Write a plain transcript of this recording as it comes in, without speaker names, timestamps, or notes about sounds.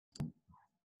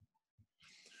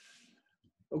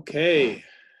Okay,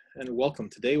 and welcome.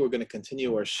 Today we're going to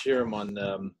continue our shirim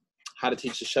on how to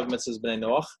teach the Sheva Mitzvos B'nai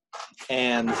Noach.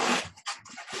 And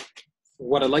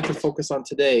what I'd like to focus on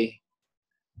today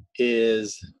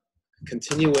is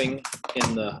continuing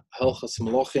in the Hilchos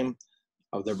Melochim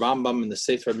of the Rambam and the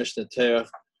Sefer Mishneh Torah,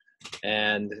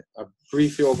 and a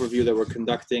brief overview that we're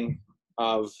conducting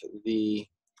of the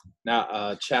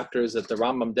chapters that the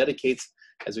Rambam dedicates.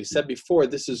 As we said before,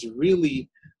 this is really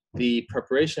the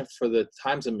preparation for the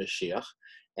times of Mashiach,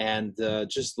 and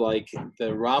just like the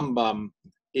Rambam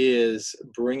is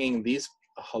bringing these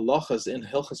halachas in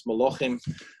Hilchos Melochim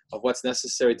of what's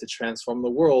necessary to transform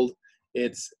the world,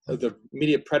 it's the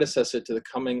immediate predecessor to the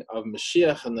coming of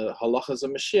Mashiach and the halachas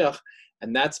of Mashiach,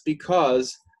 and that's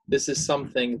because this is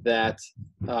something that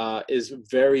is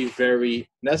very, very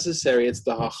necessary. It's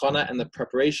the hachana and the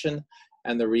preparation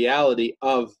and the reality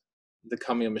of the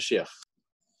coming of Mashiach.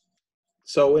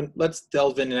 So let's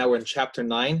delve in now. We're in chapter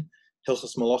 9,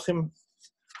 Hilchos Melochim,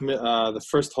 the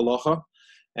first halacha.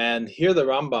 And here the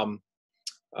Rambam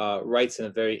writes in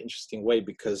a very interesting way,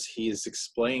 because he is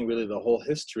explaining really the whole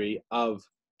history of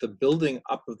the building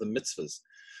up of the mitzvahs.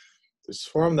 There's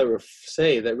form that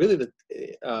say that really the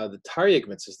Taryag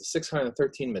mitzvahs, the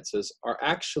 613 mitzvahs, are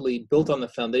actually built on the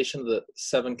foundation of the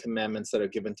 7 commandments that are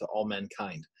given to all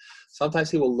mankind.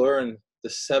 Sometimes he will learn the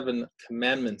 7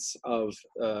 commandments of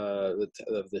the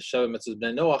Sheva Mitzvos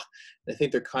B'nai Noach. I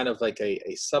think they're kind of like a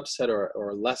subset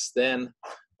or less than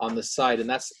on the side, and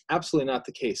that's absolutely not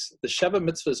the case. The Sheva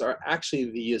Mitzvos are actually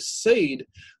the yesod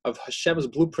of Hashem's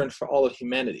blueprint for all of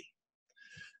humanity.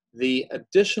 The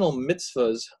additional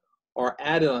mitzvahs are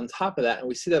added on top of that, and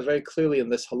we see that very clearly in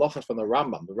this halacha from the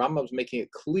Rambam. The Rambam is making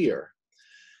it clear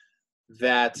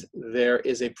that there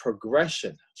is a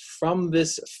progression from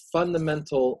this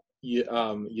fundamental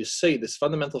you say this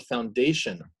fundamental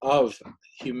foundation of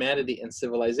humanity and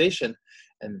civilization,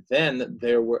 and then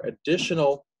there were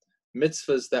additional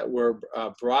mitzvahs that were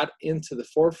brought into the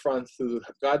forefront through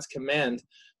God's command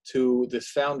to the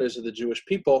founders of the Jewish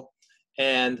people,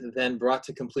 and then brought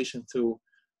to completion through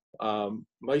Moshe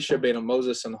Rabbeinu,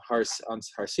 Moses on Har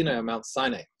Sinai, on Mount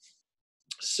Sinai.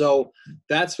 So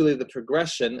that's really the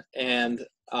progression, and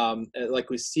like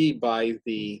we see by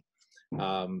the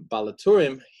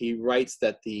Balaturim, he writes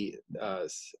that the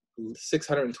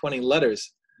 620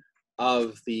 letters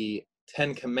of the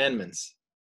 10 commandments,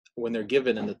 when they're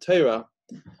given in the Torah,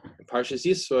 in Parshas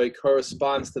Yisro,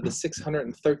 corresponds to the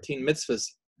 613 mitzvahs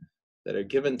that are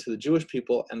given to the Jewish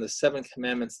people and the 7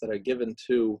 commandments that are given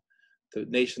to the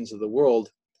nations of the world,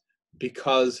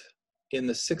 because in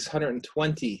the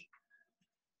 620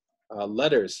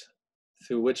 letters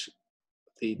through which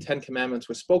the 10 commandments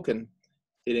were spoken,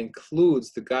 it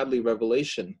includes the godly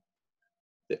revelation,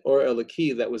 the Or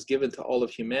Eliki, that was given to all of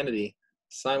humanity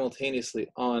simultaneously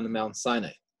on Mount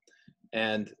Sinai.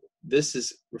 And this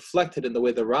is reflected in the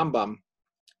way the Rambam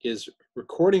is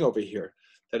recording over here,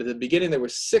 that at the beginning there were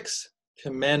 6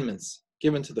 commandments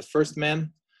given to the first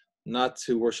man: not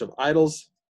to worship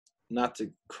idols, not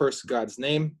to curse God's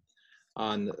name,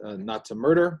 not to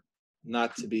murder,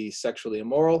 not to be sexually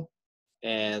immoral,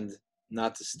 and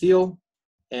not to steal,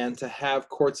 and to have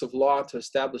courts of law to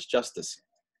establish justice.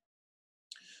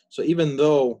 So even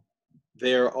though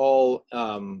they're all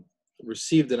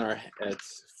received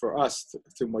for us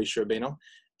through Moshe Rabbeinu,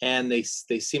 and they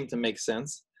seem to make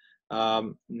sense,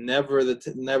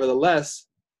 nevertheless,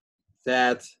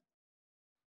 that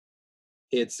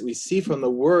we see from the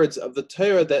words of the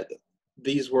Torah that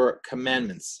these were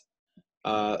commandments.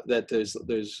 That there's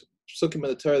psukim in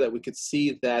the Torah that we could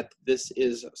see that this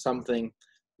is something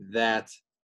that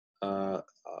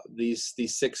these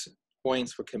 6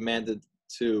 points were commanded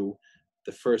to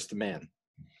the first man.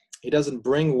 He doesn't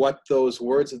bring what those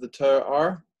words of the Torah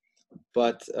are,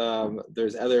 but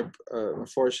there's other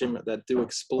Meforshim that do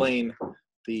explain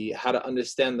how to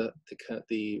understand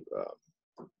the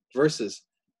verses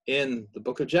in the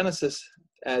book of Genesis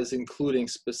as including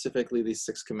specifically these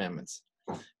 6 commandments.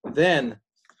 Then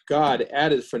God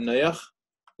added for Noach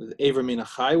the Aver Min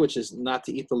HaChai, which is not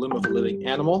to eat the limb of a living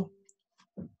animal,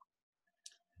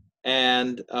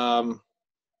 and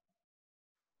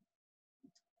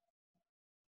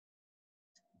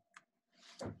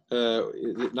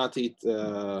not to eat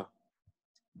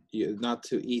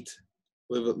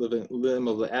limb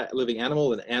of a living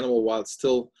animal, an animal while it's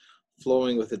still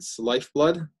flowing with its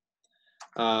lifeblood,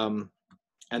 and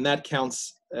that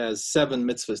counts as 7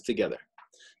 mitzvahs together.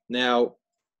 Now,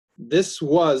 this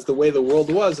was the way the world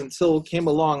was until came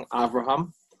along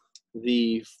Avraham,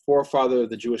 the forefather of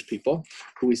the Jewish people,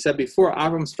 who we said before,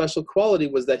 Avram's special quality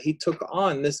was that he took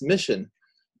on this mission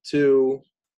to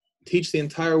teach the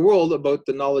entire world about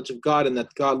the knowledge of God and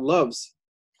that God loves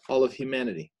all of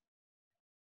humanity.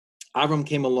 Avram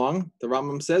came along, the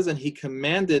Rambam says, and he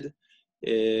commanded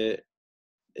he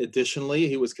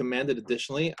was commanded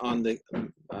additionally on the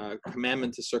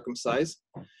commandment to circumcise.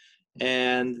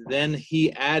 And then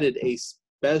he added a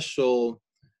special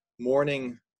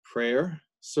morning prayer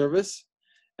service.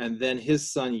 And then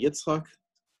his son Yitzchak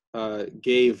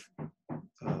gave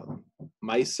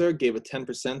Meiser, gave a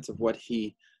 10% of what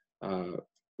he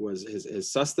was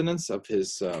his sustenance of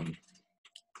his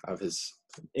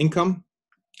income.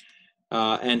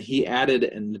 And he added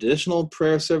an additional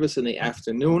prayer service in the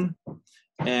afternoon.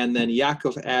 And then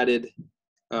Yaakov added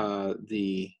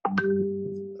the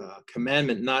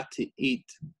commandment not to eat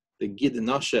the gid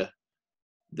noshe,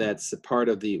 that's a part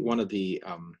of one of the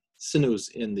sinews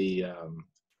in the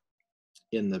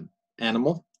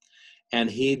animal, and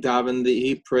he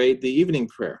prayed the evening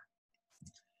prayer.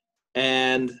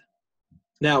 And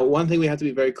now, one thing we have to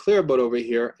be very clear about over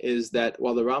here is that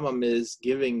while the Rambam is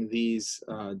giving these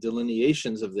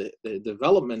delineations of the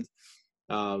development,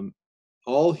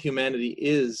 all humanity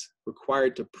is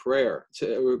required to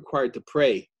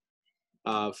pray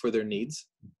for their needs,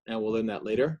 and we'll learn that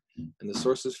later, and the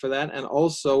sources for that. And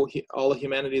also, all of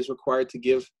humanity is required to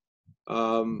give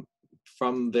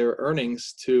from their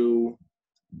earnings to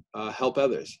help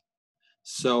others.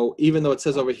 So even though it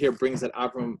says over here, brings that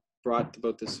Avram brought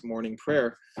about this morning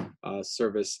prayer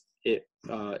service, it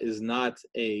is not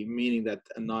a meaning that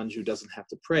a non-Jew doesn't have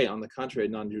to pray. On the contrary,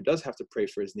 a non-Jew does have to pray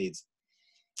for his needs.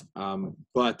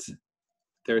 But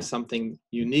there is something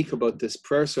unique about this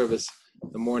prayer service,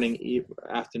 the morning,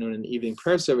 afternoon, and evening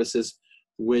prayer services,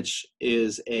 which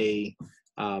is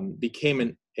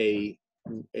became a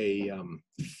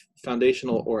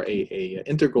foundational or a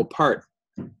integral part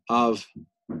of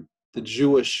the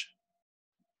Jewish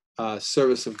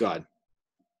service of God.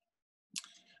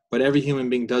 But every human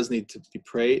being does need to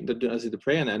pray,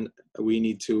 and we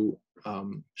need to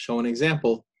show an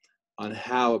example on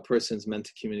how a person is meant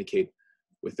to communicate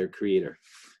with their Creator.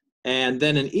 And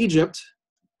then in Egypt,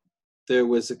 there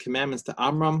was a commandments to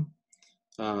Amram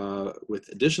with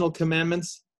additional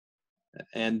commandments,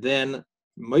 and then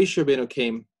Moshe Rabbeinu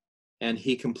came, and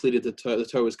he completed the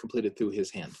Torah was completed through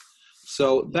his hand.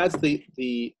 So that's the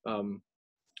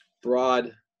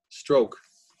broad stroke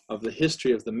of the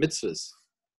history of the mitzvahs,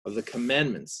 of the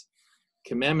commandments.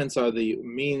 Commandments are the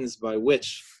means by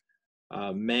which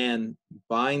man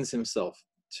binds himself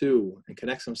to and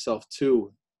connects himself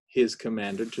to his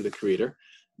commander, to the Creator.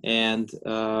 And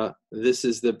this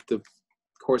is the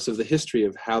course of the history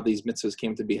of how these mitzvahs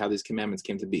came to be, how these commandments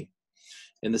came to be.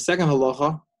 In the second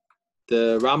halacha,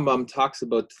 the Rambam talks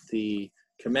about the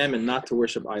commandment not to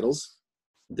worship idols.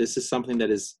 This is something that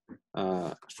is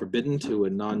forbidden to a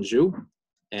non-Jew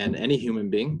and any human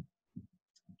being.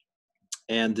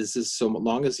 And this is so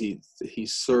long as he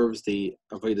serves the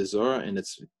Avodah Zarah in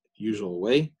its usual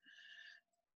way.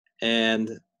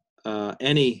 And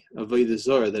any Avodah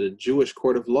Zarah that a Jewish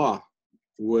court of law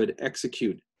would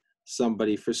execute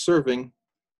somebody for serving,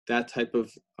 that type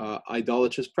of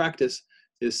idolatrous practice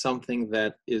is something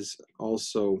that is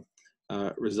also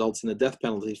results in the death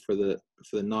penalty for the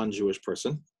non-Jewish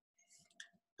person.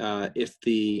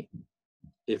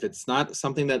 If it's not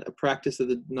something that a practice that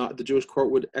the Jewish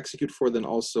court would execute for, then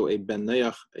also a ben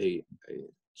neach, a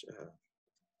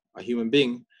human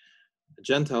being, a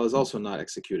Gentile, is also not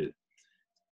executed.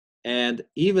 And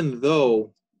even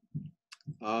though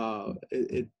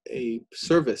a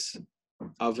service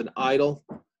of an idol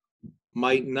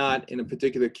might not, in a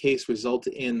particular case, result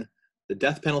in the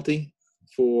death penalty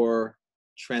for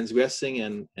transgressing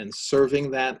and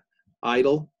serving that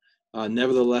idol,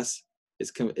 nevertheless,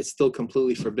 it's still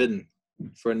completely forbidden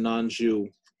for a non-Jew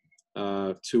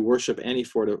to worship any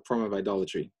form of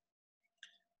idolatry.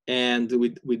 And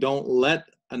we don't let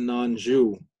a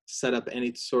non-Jew set up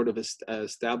any sort of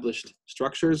established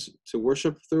structures to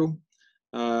worship through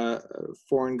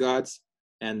foreign gods,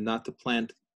 and not to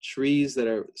plant trees that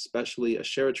are especially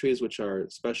Asherah trees, which are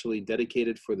specially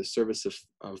dedicated for the service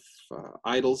of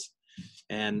idols,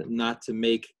 and not to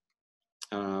make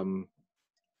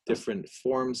different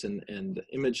forms and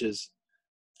images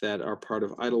that are part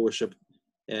of idol worship,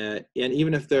 and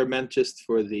even if they're meant just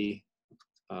for the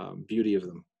beauty of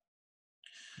them.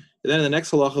 And then in the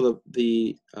next halacha,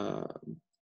 the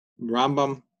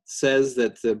Rambam says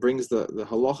that brings the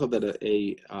halacha that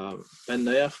a ben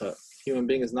neach, a human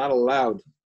being, is not allowed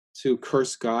to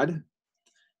curse God,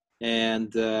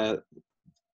 and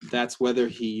that's whether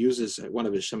he uses one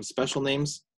of Hashem's special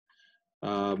names,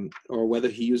 or whether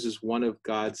he uses one of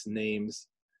God's names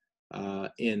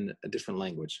in a different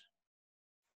language.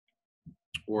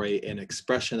 or an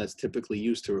expression that's typically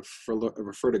used to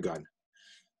refer to God.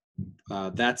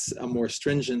 That's a more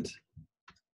stringent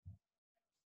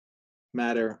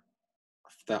matter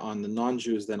that on the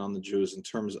non-Jews than on the Jews in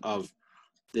terms of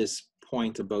this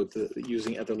point about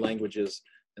using other languages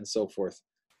and so forth,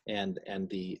 and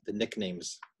the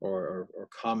nicknames or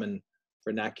common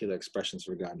vernacular expressions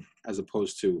for God, as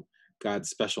opposed to God's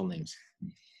special names.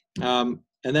 And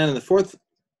then in the fourth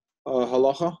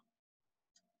halacha,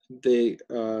 the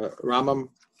Rambam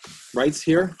writes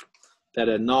here that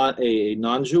a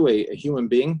non-Jew, a human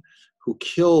being who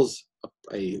kills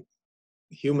a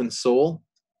human soul,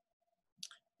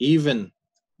 even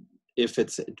if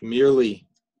it's merely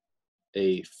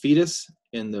a fetus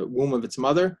in the womb of its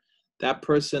mother, that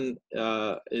person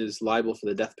is liable for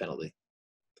the death penalty.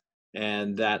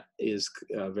 And that is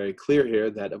very clear here,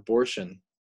 that abortion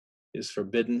is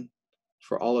forbidden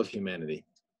for all of humanity.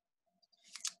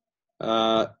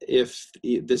 If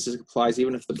this applies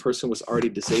even if the person was already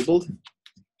disabled,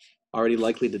 already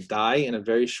likely to die in a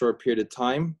very short period of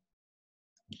time,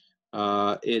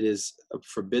 it is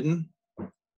forbidden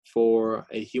for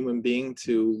a human being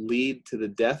to lead to the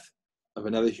death of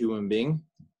another human being.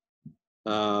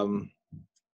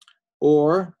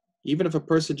 Or even if a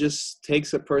person just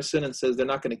takes a person and says they're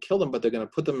not going to kill them, but they're going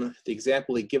to put them, the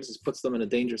example he gives is puts them in a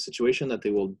dangerous situation that they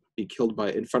will be killed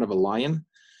in front of a lion,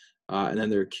 and then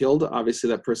they're killed, obviously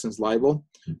that person's liable.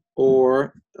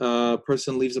 Or a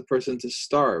person leaves a person to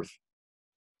starve,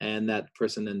 and that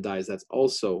person then dies. That's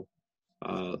also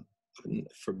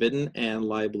forbidden and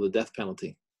liable to death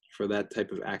penalty for that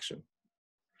type of action.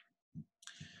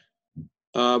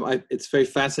 It's very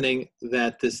fascinating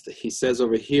that he says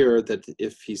over here that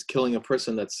if he's killing a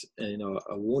person that's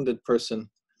a wounded person,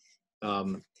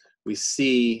 we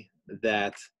see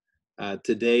that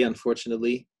today,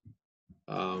 unfortunately,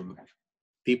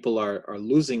 people are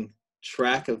losing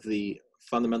track of the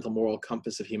fundamental moral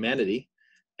compass of humanity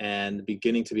and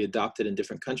beginning to be adopted in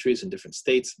different countries and different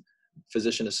states,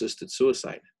 physician-assisted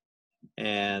suicide.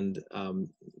 And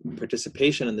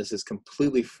participation in this is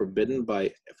completely forbidden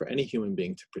for any human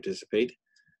being to participate.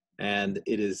 And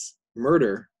it is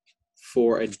murder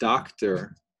for a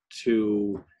doctor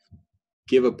to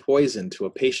give a poison to a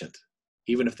patient,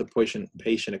 even if the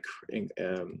patient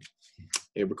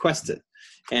requests it.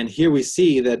 And here we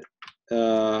see that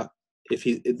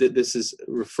this is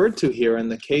referred to here in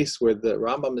the case where the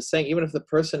Rambam is saying, even if the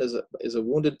person is a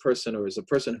wounded person, or is a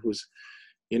person who's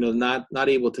not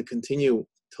able to continue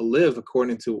to live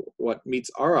according to what meets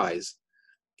our eyes,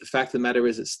 the fact of the matter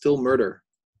is it's still murder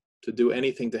to do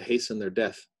anything to hasten their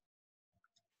death.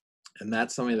 And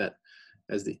that's something that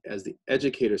as the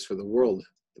educators for the world,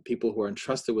 the people who are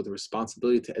entrusted with the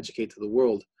responsibility to educate to the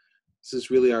world, this is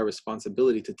really our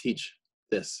responsibility to teach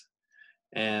this.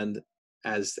 And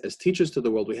as teachers to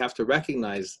the world, we have to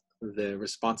recognize the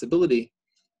responsibility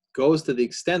goes to the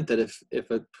extent that if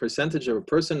a percentage of a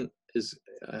person is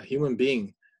a human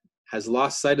being has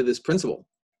lost sight of this principle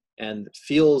and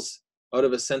feels out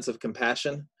of a sense of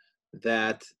compassion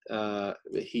that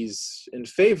he's in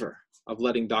favor of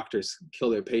letting doctors kill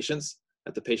their patients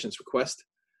at the patient's request,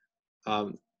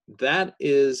 that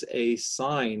is a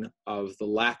sign of the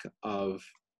lack of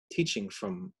teaching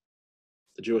from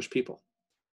the Jewish people,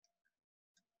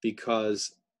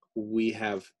 because we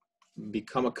have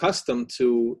become accustomed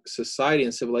to society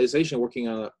and civilization working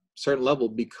on a certain level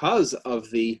because of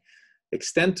the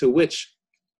extent to which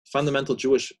fundamental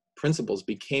Jewish principles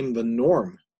became the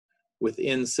norm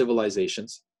within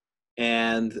civilizations.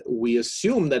 And we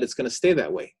assume that it's going to stay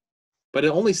that way. But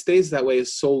it only stays that way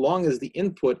so long as the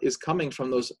input is coming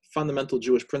from those fundamental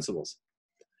Jewish principles.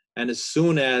 And as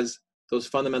soon as those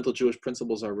fundamental Jewish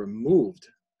principles are removed,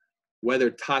 whether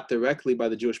taught directly by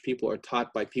the Jewish people or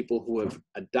taught by people who have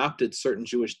adopted certain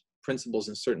Jewish principles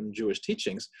and certain Jewish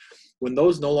teachings, when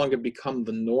those no longer become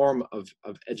the norm of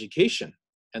education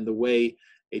and the way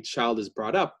a child is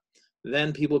brought up,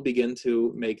 then people begin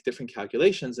to make different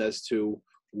calculations as to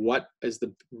what is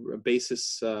the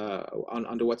basis,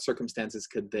 under what circumstances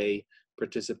could they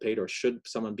participate, or should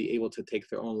someone be able to take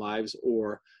their own lives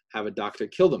or have a doctor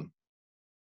kill them.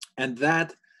 And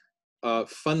that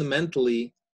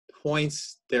fundamentally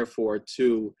points, therefore,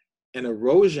 to an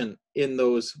erosion in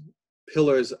those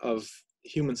pillars of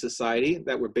human society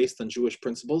that were based on Jewish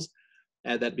principles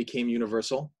and that became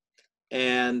universal.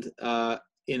 And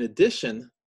in addition,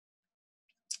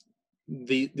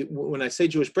 when I say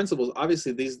Jewish principles,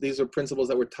 obviously these are principles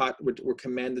that were taught, were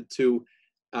commanded to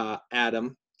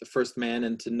Adam, the first man,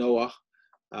 and to Noah,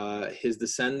 his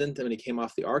descendant, and when he came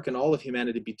off the ark, and all of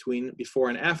humanity before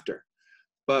and after.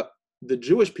 But the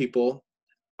Jewish people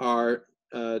are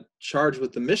charged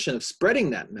with the mission of spreading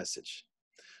that message.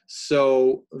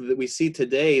 So we see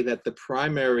today that the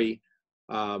primary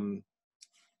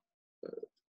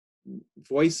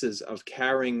voices of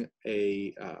carrying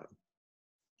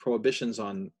prohibitions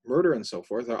on murder and so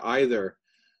forth are either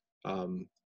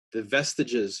the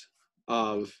vestiges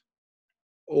of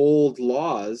old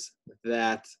laws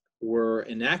that were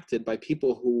enacted by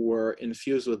people who were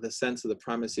infused with a sense of the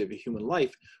primacy of a human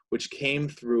life, which came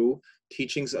through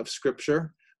teachings of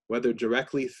Scripture, whether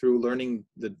directly through learning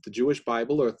the Jewish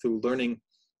Bible or through learning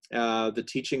the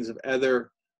teachings of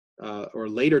other or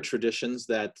later traditions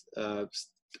that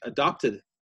adopted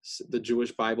the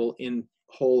Jewish Bible in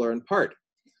whole or in part.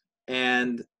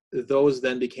 And those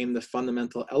then became the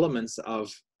fundamental elements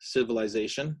of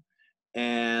civilization,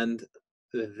 and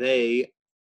they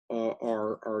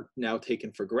are now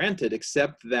taken for granted,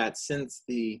 except that since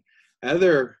the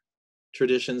other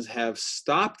traditions have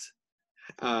stopped,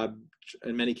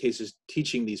 in many cases,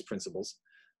 teaching these principles,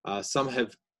 some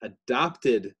have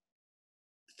adopted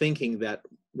thinking that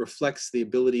reflects the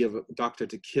ability of a doctor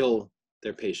to kill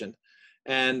their patient.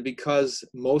 And because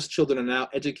most children are now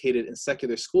educated in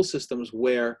secular school systems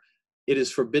where it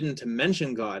is forbidden to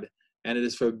mention God, and it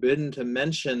is forbidden to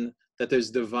mention that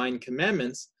there's divine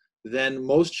commandments, then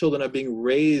most children are being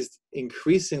raised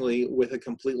increasingly with a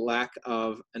complete lack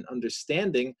of an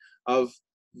understanding of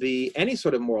any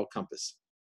sort of moral compass.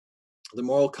 The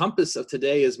moral compass of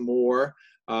today is more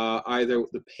either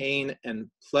the pain and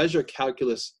pleasure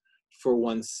calculus for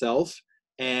oneself,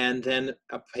 and then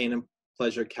a pain and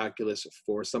pleasure calculus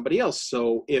for somebody else.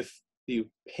 So if the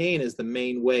pain is the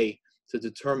main way to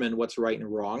determine what's right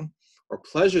and wrong, or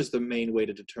pleasure is the main way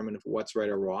to determine what's right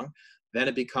or wrong, then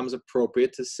it becomes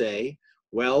appropriate to say,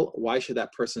 well, why should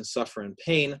that person suffer in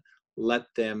pain? Let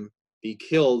them be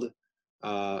killed,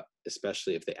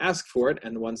 especially if they ask for it.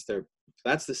 And once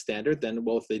that's the standard, then,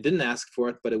 well, if they didn't ask for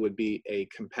it, but it would be a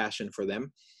compassion for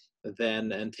them,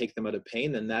 then, and take them out of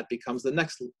pain, then that becomes the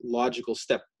next logical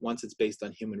step once it's based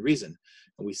on human reason.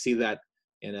 And we see that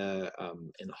in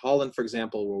Holland, for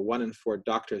example, where 1 in 4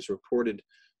 doctors reported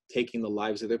taking the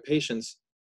lives of their patients,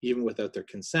 even without their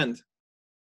consent,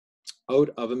 out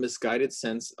of a misguided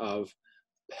sense of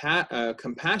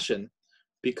compassion,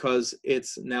 because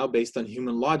it's now based on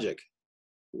human logic.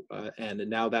 And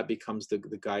now that becomes the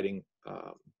guiding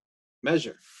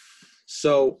measure.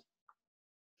 So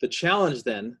the challenge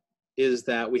then is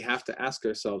that we have to ask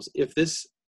ourselves, if this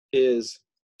is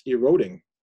eroding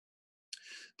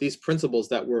these principles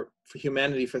that were for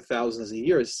humanity for thousands of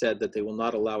years said that they will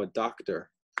not allow a doctor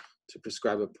to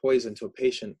prescribe a poison to a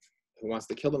patient who wants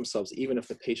to kill themselves, even if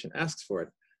the patient asks for it.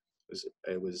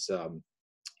 It was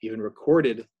even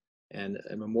recorded and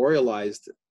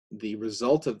memorialized. The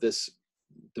result of this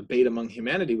debate among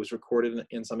humanity was recorded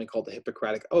in something called the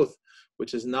Hippocratic Oath,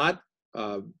 which is not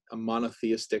a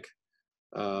monotheistic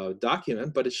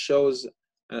document, but it shows,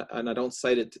 and I don't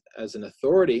cite it as an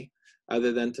authority,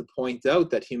 other than to point out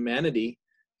that humanity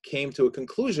came to a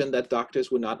conclusion that doctors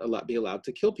would not be allowed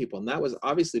to kill people. And that was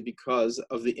obviously because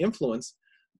of the influence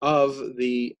of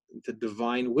the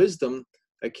divine wisdom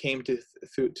that came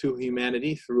to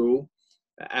humanity through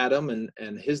Adam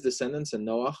and his descendants and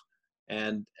Noah,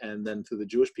 and then through the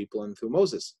Jewish people and through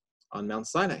Moses on Mount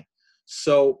Sinai.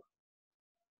 So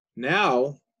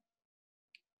now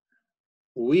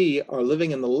we are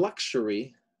living in the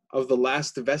luxury of the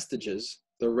last vestiges,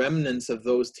 the remnants of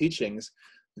those teachings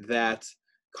that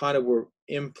kind of were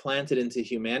implanted into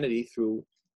humanity through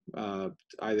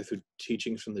either through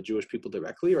teachings from the Jewish people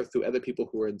directly or through other people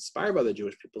who were inspired by the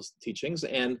Jewish people's teachings.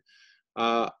 And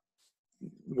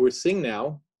we're seeing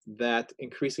now that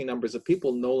increasing numbers of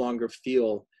people no longer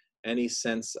feel any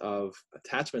sense of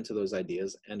attachment to those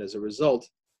ideas. And as a result,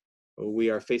 we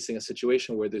are facing a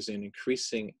situation where there's an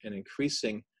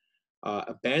increasing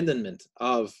abandonment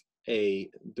of a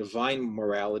divine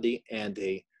morality and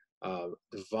a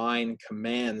divine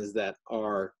commands that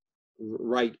are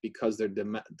right because they're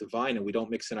divine, and we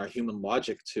don't mix in our human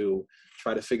logic to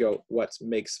try to figure out what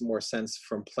makes more sense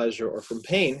from pleasure or from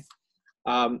pain.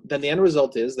 Then the end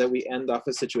result is that we end up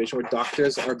a situation where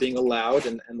doctors are being allowed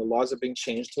and the laws are being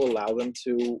changed to allow them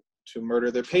to murder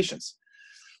their patients.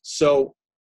 So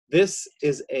this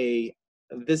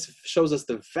shows us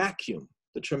the vacuum,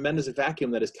 the tremendous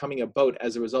vacuum that is coming about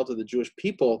as a result of the Jewish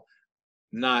people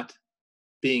not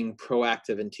being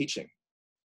proactive in teaching.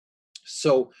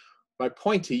 So my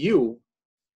point to you,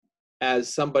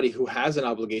 as somebody who has an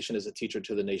obligation as a teacher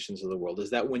to the nations of the world, is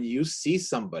that when you see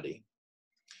somebody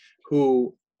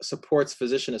who supports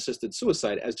physician-assisted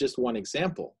suicide, as just one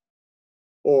example,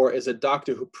 or is a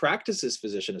doctor who practices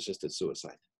physician-assisted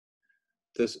suicide,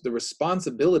 the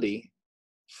responsibility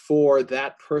for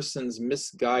that person's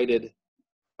misguided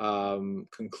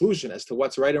conclusion as to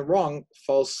what's right and wrong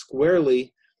falls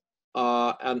squarely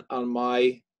on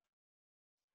my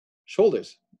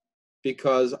shoulders,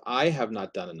 because I have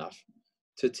not done enough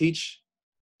to teach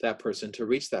that person, to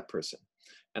reach that person.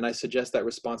 And I suggest that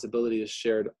responsibility is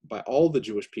shared by all the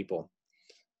Jewish people,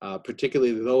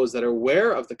 particularly those that are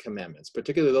aware of the commandments,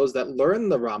 particularly those that learn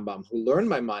the Rambam, who learn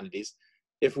Maimonides.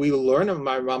 If we learn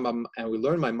my Rambam and we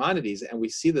learn Maimonides and we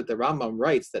see that the Rambam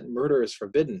writes that murder is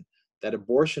forbidden, that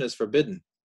abortion is forbidden,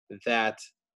 that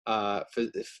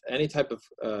if any type of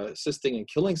assisting and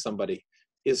killing somebody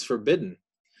is forbidden,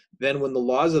 then when the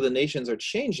laws of the nations are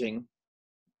changing,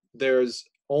 there's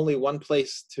only one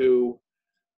place to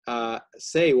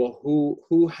say, well,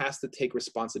 who has to take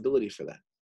responsibility for that?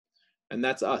 And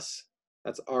that's us.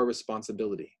 That's our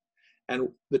responsibility. And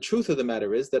the truth of the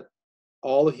matter is that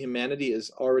all of humanity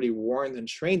is already warned and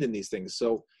trained in these things.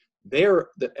 So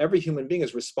every human being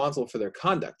is responsible for their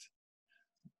conduct.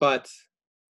 But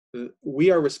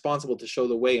we are responsible to show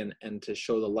the way and to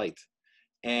show the light.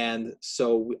 And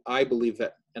so I believe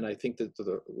that, and I think that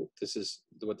this is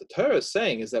what the Torah is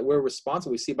saying, is that we're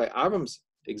responsible. We see by Avram's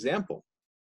example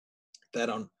that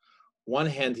on one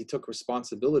hand, he took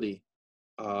responsibility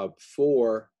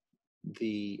for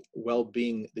the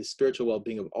well-being, the spiritual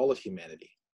well-being of all of humanity.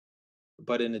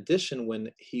 But in addition, when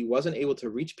he wasn't able to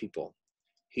reach people,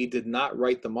 he did not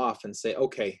write them off and say,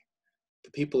 okay,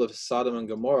 the people of Sodom and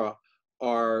Gomorrah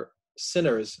are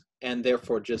sinners and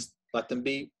therefore just let them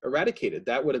be eradicated.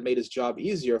 That would have made his job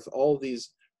easier if all these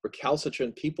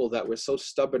recalcitrant people that were so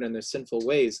stubborn in their sinful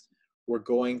ways were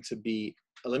going to be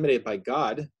eliminated by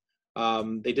God.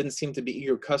 They didn't seem to be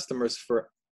eager customers for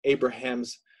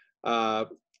Abraham's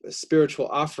spiritual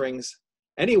offerings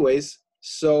anyways.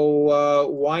 So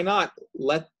why not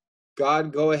let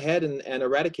God go ahead and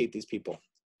eradicate these people?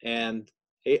 And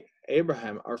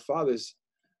Abraham, our father's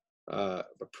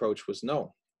approach was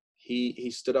no.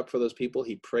 He stood up for those people.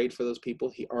 He prayed for those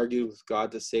people. He argued with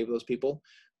God to save those people,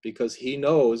 because he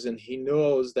knows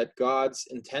that God's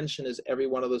intention is every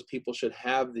one of those people should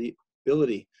have the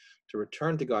ability to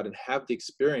return to God and have the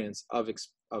experience of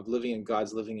living in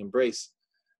God's living embrace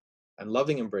and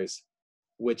loving embrace,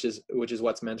 which is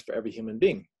what's meant for every human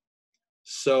being.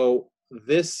 So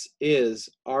this is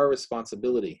our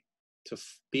responsibility, to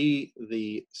be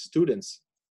the students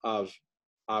of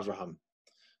Abraham,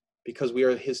 because we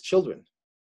are his children,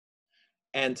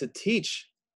 and to teach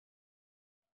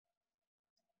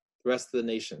the rest of the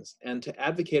nations and to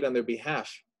advocate on their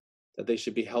behalf that they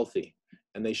should be healthy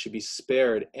and they should be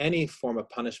spared any form of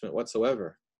punishment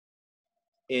whatsoever.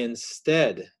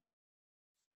 Instead,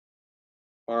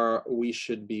 we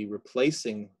should be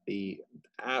replacing the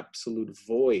absolute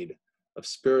void of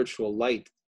spiritual light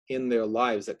in their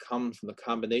lives that come from the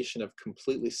combination of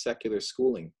completely secular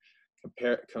schooling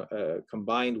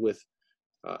combined with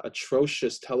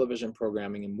atrocious television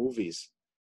programming and movies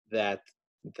that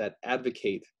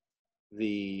advocate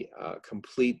the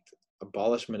complete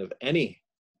abolishment of any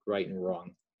right and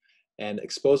wrong, and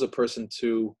expose a person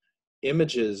to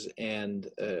images and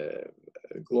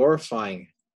glorifying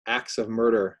acts of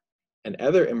murder and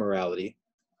other immorality.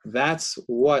 That's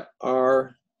the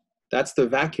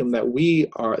vacuum that we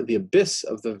are, the abyss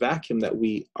of the vacuum that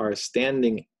we are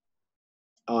standing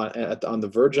on the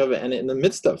verge of and in the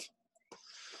midst of.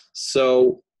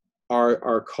 So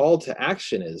our call to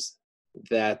action is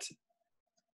that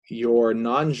your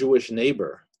non-Jewish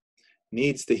neighbor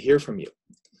needs to hear from you.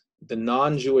 The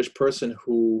non-Jewish person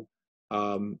who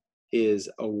is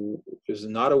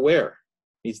not aware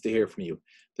needs to hear from you.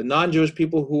 The non-Jewish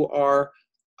people who are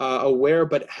aware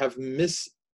but have mislabeled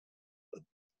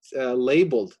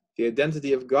the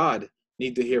identity of God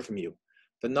need to hear from you.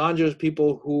 The non-Jewish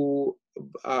people who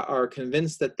are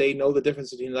convinced that they know the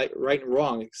difference between right and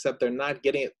wrong, except they're not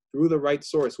getting it through the right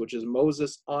source, which is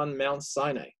Moses on Mount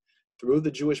Sinai, through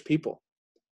the Jewish people.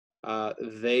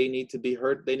 They need to be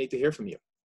heard. They need to hear from you.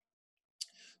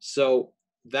 So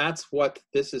that's what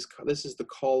this is. This is the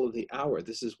call of the hour.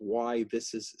 This is why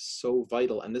this is so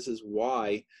vital, and this is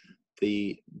why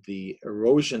the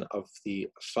erosion of the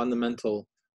fundamental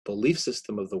belief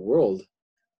system of the world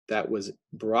that was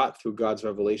brought through God's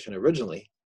revelation originally,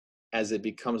 as it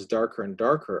becomes darker and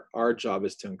darker, our job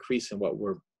is to increase in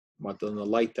the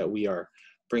light that we are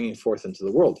bringing forth into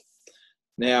the world.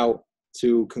 Now,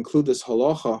 to conclude this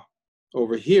halacha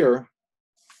over here,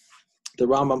 the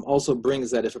Rambam also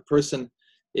brings that if a person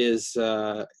is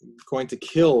going to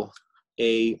kill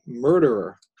a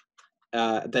murderer,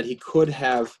 that he could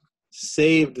have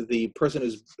saved the person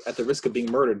who's at the risk of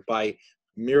being murdered by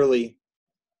merely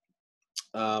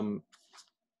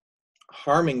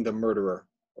harming the murderer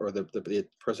or the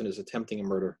person is attempting a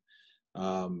murder,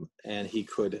 and he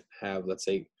could have, let's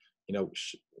say,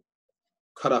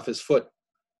 cut off his foot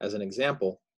as an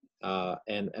example,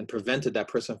 and prevented that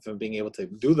person from being able to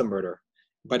do the murder,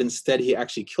 but instead he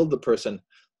actually killed the person,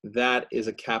 that is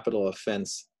a capital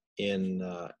offense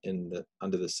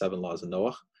under the 7 laws of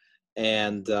Noah.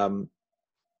 And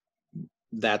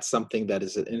that's something that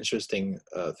is an interesting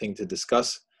thing to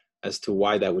discuss as to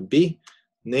why that would be,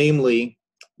 namely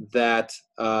that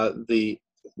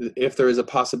if there is a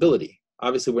possibility,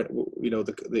 obviously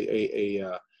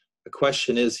the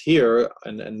question is here,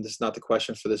 and this is not the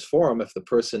question for this forum, if the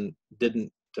person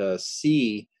didn't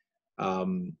see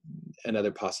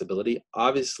another possibility,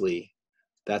 obviously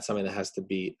that's something that has to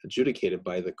be adjudicated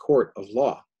by the court of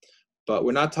law. But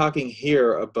we're not talking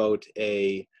here about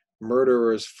a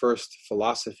murderer's first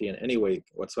philosophy in any way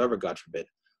whatsoever, God forbid.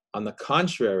 On the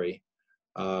contrary,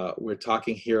 we're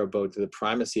talking here about the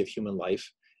primacy of human life,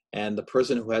 and the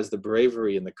person who has the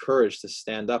bravery and the courage to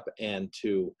stand up and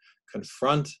to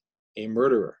confront a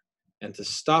murderer and to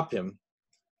stop him,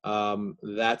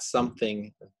 that's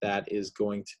something that is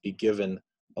going to be given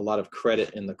a lot of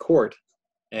credit in the court.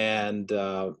 And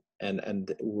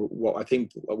what I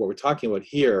think what we're talking about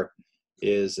here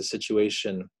is a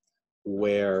situation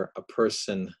where a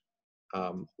person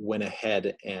went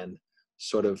ahead and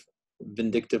sort of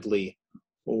vindictively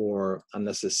or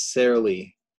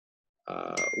unnecessarily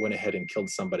went ahead and killed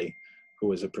somebody who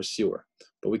was a pursuer.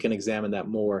 But we can examine that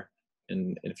more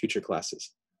in future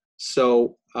classes.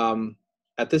 So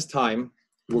at this time,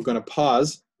 we're going to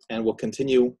pause, and we'll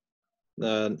continue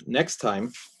next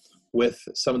time with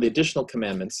some of the additional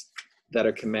commandments that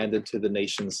are commanded to the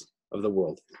nations of the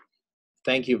world.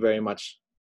 Thank you very much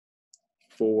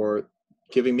for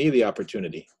giving me the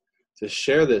opportunity to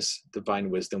share this divine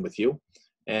wisdom with you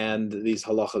and these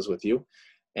halachas with you.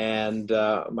 And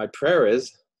my prayer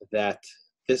is that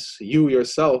you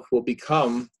yourself will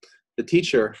become the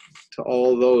teacher to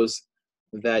all those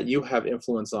that you have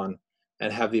influence on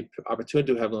and have the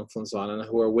opportunity to have influence on, and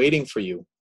who are waiting for you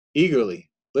eagerly,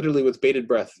 literally with bated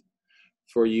breath,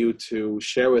 for you to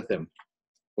share with them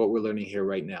what we're learning here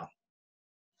right now.